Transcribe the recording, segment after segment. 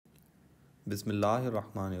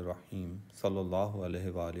Bismillahirrahmanirrahim. Sallallahu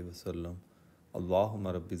alaihi wa alihi wasallam.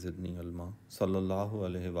 Allahumma rabbi zidni ilma. Sallallahu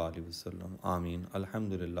alaihi wa alihi wasallam. Ameen.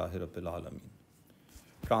 Alhamdulillahi rabbil alameen.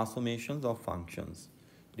 Transformations of functions.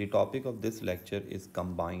 The topic of this lecture is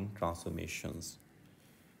combined transformations.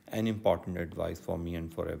 An important advice for me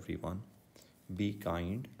and for everyone. Be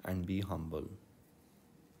kind and be humble.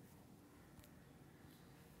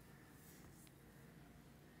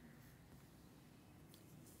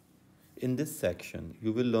 In this section,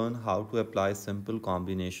 you will learn how to apply simple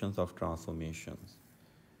combinations of transformations.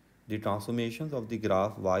 The transformations of the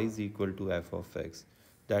graph y is equal to f of x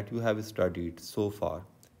that you have studied so far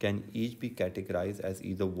can each be categorized as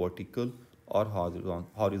either vertical or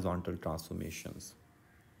horizontal transformations.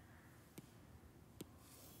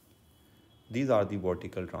 These are the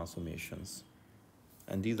vertical transformations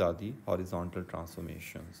and these are the horizontal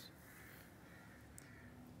transformations.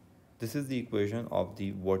 This is the equation of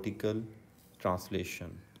the vertical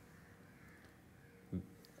translation.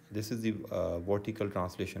 This is the vertical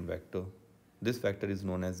translation vector. This vector is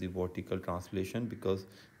known as the vertical translation because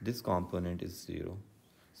this component is 0.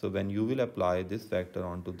 So when you will apply this vector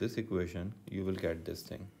onto this equation, you will get this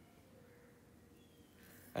thing.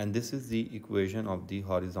 And this is the equation of the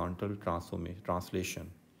horizontal translation.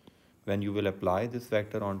 When you will apply this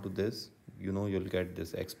vector onto this, you'll get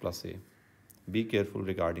this x plus a. Be careful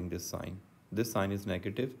regarding this sign. This sign is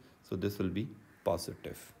negative, so this will be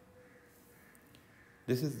positive.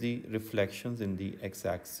 This is the reflections in the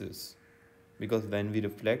x-axis. Because when we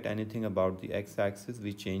reflect anything about the x-axis,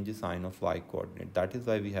 we change the sign of y-coordinate. That is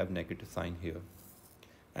why we have negative sign here.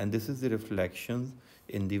 And this is the reflections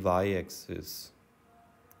in the y-axis.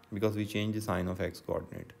 Because we change the sign of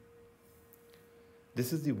x-coordinate.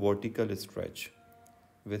 This is the vertical stretch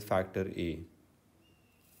with factor a.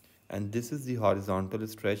 And this is the horizontal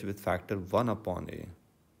stretch with factor 1 upon a.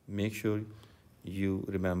 Make sure you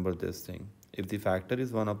remember this thing. If the factor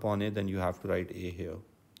is 1 upon a, then you have to write a here.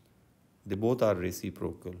 They both are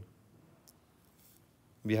reciprocal.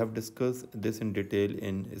 We have discussed this in detail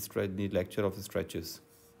in the lecture of stretches.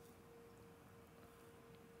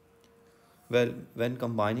 Well, when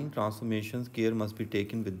combining transformations, care must be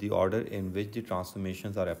taken with the order in which the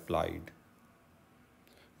transformations are applied.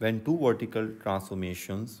 When two vertical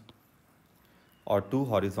transformations or two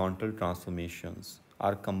horizontal transformations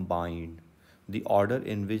are combined, the order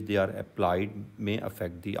in which they are applied may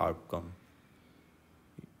affect the outcome.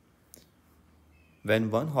 When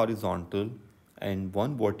one horizontal and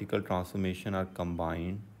one vertical transformation are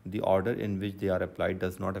combined, the order in which they are applied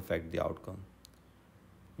does not affect the outcome.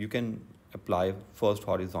 You can apply first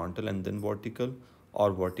horizontal and then vertical,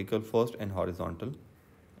 or vertical first and horizontal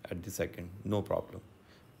at the second, no problem.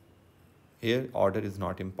 Here order is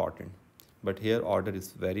not important. But here order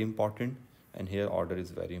is very important and here order is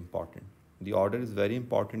very important. The order is very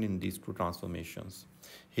important in these two transformations.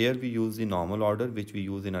 Here we use the normal order which we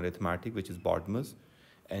use in arithmetic, which is Bodmer's,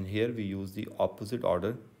 and here we use the opposite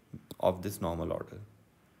order of this normal order.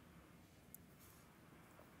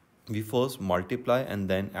 We first multiply and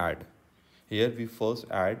then add. Here we first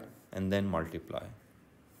add and then multiply.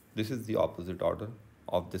 This is the opposite order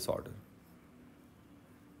of this order.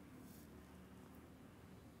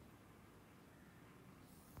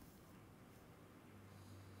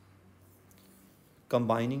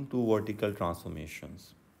 Combining two vertical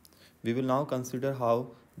transformations. We will now consider how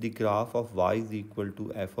the graph of y is equal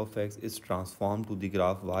to f of x is transformed to the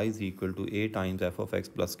graph y is equal to a times f of x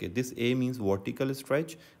plus k. This a means vertical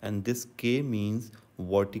stretch and this k means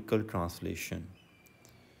vertical translation.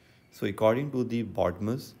 So according to the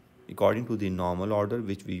Bodmer's, according to the normal order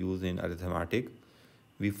which we use in arithmetic,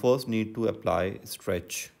 we first need to apply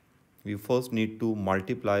stretch. We first need to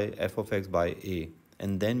multiply f of x by a.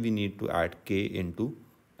 And then we need to add k into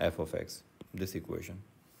f of x, this equation.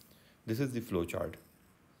 This is the flow chart.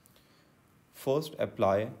 First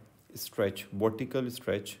apply stretch, vertical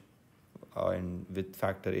stretch and with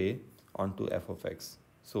factor a onto f of x.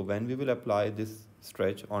 So when we will apply this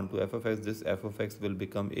stretch onto f of x, this f of x will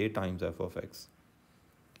become a times f of x.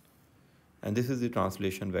 And this is the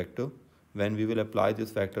translation vector. When we will apply this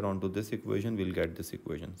factor onto this equation, we'll get this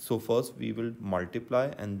equation. So first we will multiply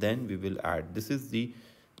and then we will add. This is the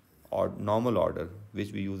normal order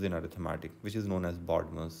which we use in arithmetic, which is known as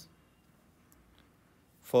Bodmer's.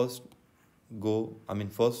 First do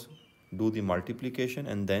the multiplication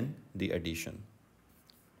and then the addition.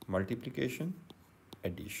 Multiplication,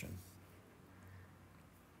 addition.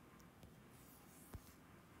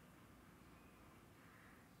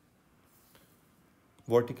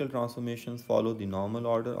 Vertical transformations follow the normal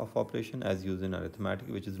order of operation as used in arithmetic,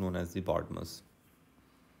 which is known as the Bodmer's.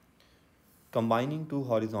 Combining two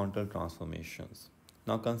horizontal transformations.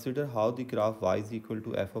 Now consider how the graph y is equal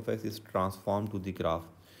to f of x is transformed to the graph.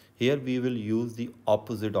 Here we will use the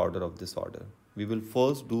opposite order of this order. We will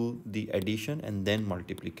first do the addition and then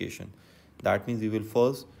multiplication. That means we will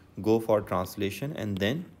first go for translation and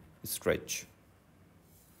then stretch.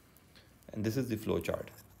 And this is the flow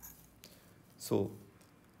chart. So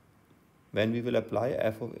when we will apply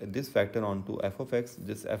f of this factor onto f of x,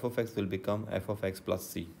 this f of x will become f of x plus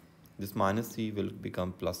c. This minus c will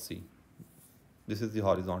become plus c. This is the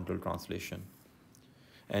horizontal translation.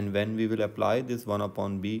 And when we will apply this 1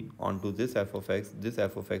 upon b onto this f of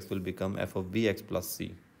x will become f of bx plus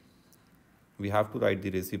c. We have to write the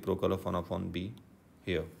reciprocal of 1 upon b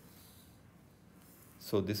here.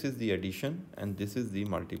 So this is the addition and this is the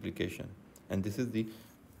multiplication. And this is the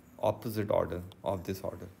opposite order of this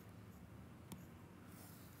order.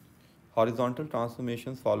 Horizontal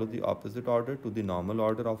transformations follow the opposite order to the normal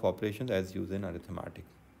order of operations as used in arithmetic.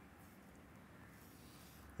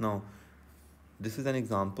 Now, this is an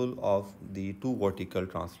example of the two vertical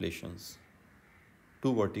translations,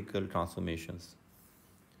 two vertical transformations.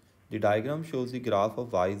 The diagram shows the graph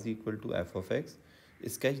of y is equal to f of x.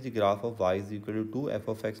 Sketch the graph of y is equal to 2f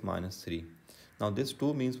of x minus 3. Now this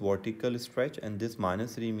 2 means vertical stretch and this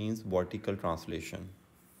minus 3 means vertical translation.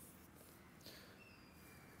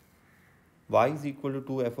 Y is equal to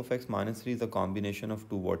 2f of x minus 3 is a combination of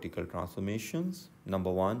two vertical transformations.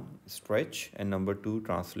 Number 1, stretch, and number 2,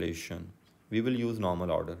 translation. We will use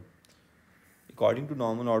normal order. According to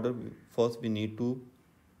normal order, first we need to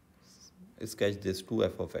sketch this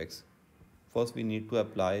 2f of x. First we need to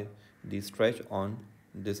apply the stretch on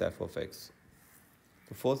this f of x.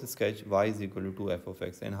 So first sketch y is equal to 2f of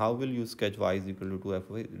x. And how will you sketch y is equal to 2f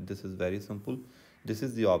of x? This is very simple. This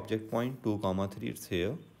is the object point 2, 3, it's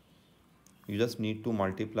here. You just need to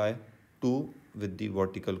multiply 2 with the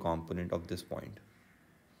vertical component of this point.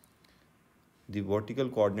 The vertical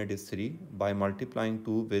coordinate is 3. By multiplying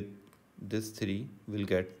 2 with this 3, we'll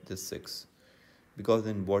get this 6. Because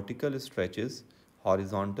in vertical stretches,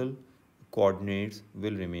 horizontal coordinates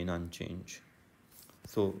will remain unchanged.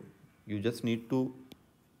 So you just need to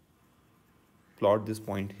plot this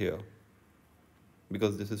point here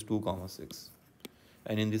because this is 2, 6.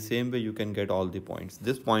 And in the same way, you can get all the points.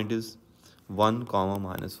 This point is 1,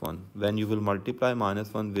 minus 1. When you will multiply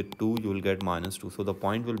minus 1 with 2, you will get minus 2. So the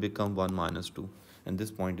point will become 1 minus 2. And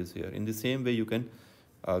this point is here. In the same way, you can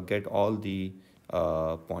get all the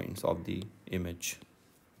points of the image.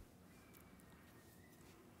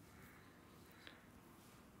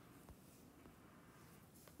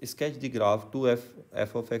 Sketch the graph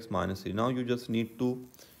 2f of x minus 3. Now you just need to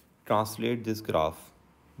translate this graph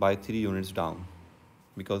by 3 units down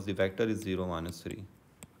because the vector is 0, minus 3.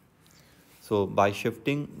 So by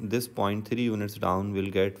shifting this point 3 units down, we'll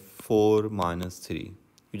get 4 minus 3.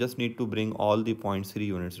 You just need to bring all the points 3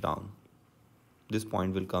 units down. This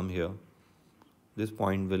point will come here. This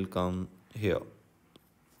point will come here.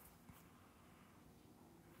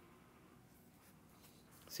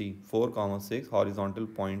 See, 4, 6, horizontal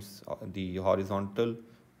points, the horizontal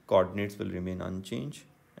coordinates will remain unchanged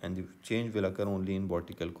and the change will occur only in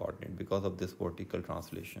vertical coordinate because of this vertical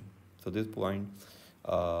translation. So this point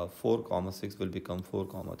 4, 6 will become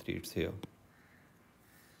 4, 3. It's here.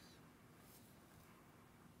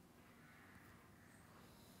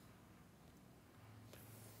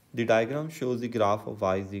 The diagram shows the graph of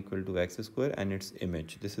y is equal to x square and its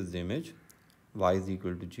image. This is the image. Y is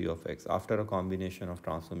equal to g of x. After a combination of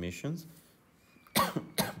transformations,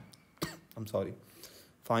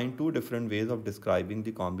 find two different ways of describing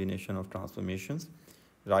the combination of transformations.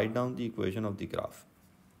 Write down the equation of the graph.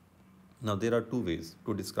 Now there are two ways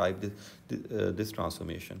to describe this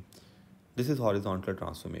transformation. This is horizontal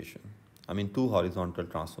transformation. Two horizontal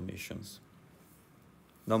transformations.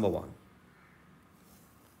 Number 1.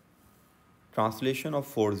 Translation of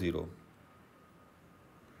 4, 0.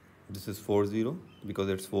 This is 4, 0 because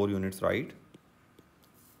it's 4 units right.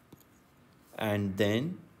 And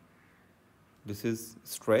then this is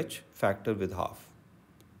stretch factor with half.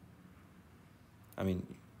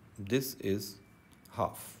 This is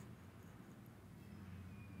half.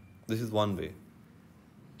 This is one way.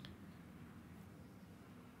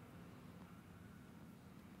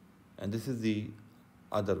 And this is the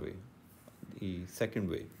other way, the second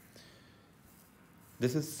way.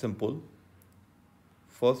 This is simple.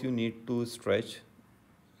 First, you need to stretch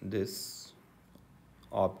this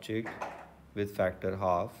object with factor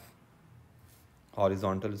half,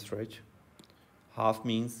 horizontal stretch. Half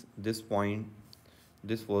means this point,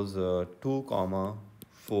 this was 2,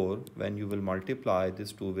 4. When you will multiply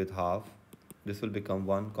this 2 with half, this will become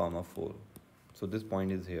 1, 4. So this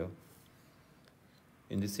point is here.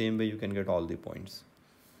 In the same way, you can get all the points.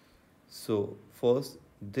 So first,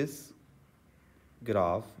 this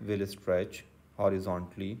graph will stretch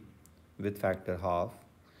horizontally with factor half,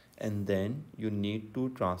 and then you need to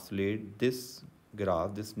translate this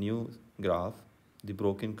graph, this new graph, the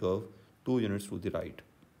broken curve, 2 units to the right.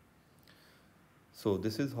 So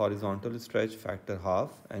this is horizontal stretch factor half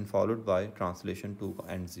and followed by translation to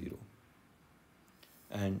and 0.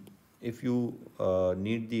 And if you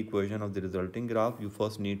need the equation of the resulting graph, you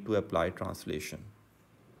first need to apply translation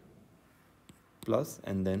plus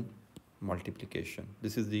and then multiplication.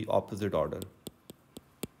 This is the opposite order.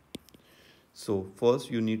 So first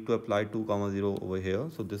you need to apply 2 comma 0 over here.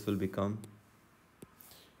 So this will become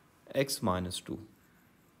x minus 2.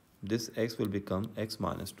 This x will become x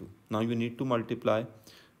minus 2. Now you need to multiply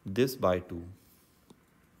this by 2.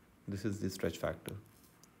 This is the stretch factor.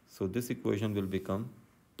 So this equation will become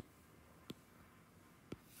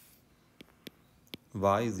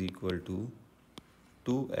y is equal to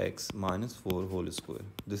 2x minus 4 whole square.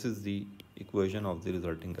 This is the equation of the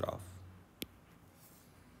resulting graph.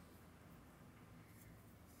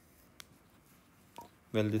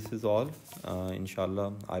 Well, this is all.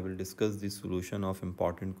 Inshallah, I will discuss the solution of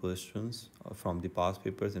important questions from the past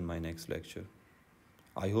papers in my next lecture.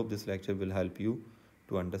 I hope this lecture will help you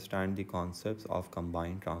to understand the concepts of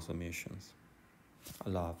combined transformations.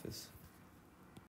 Allah Hafiz.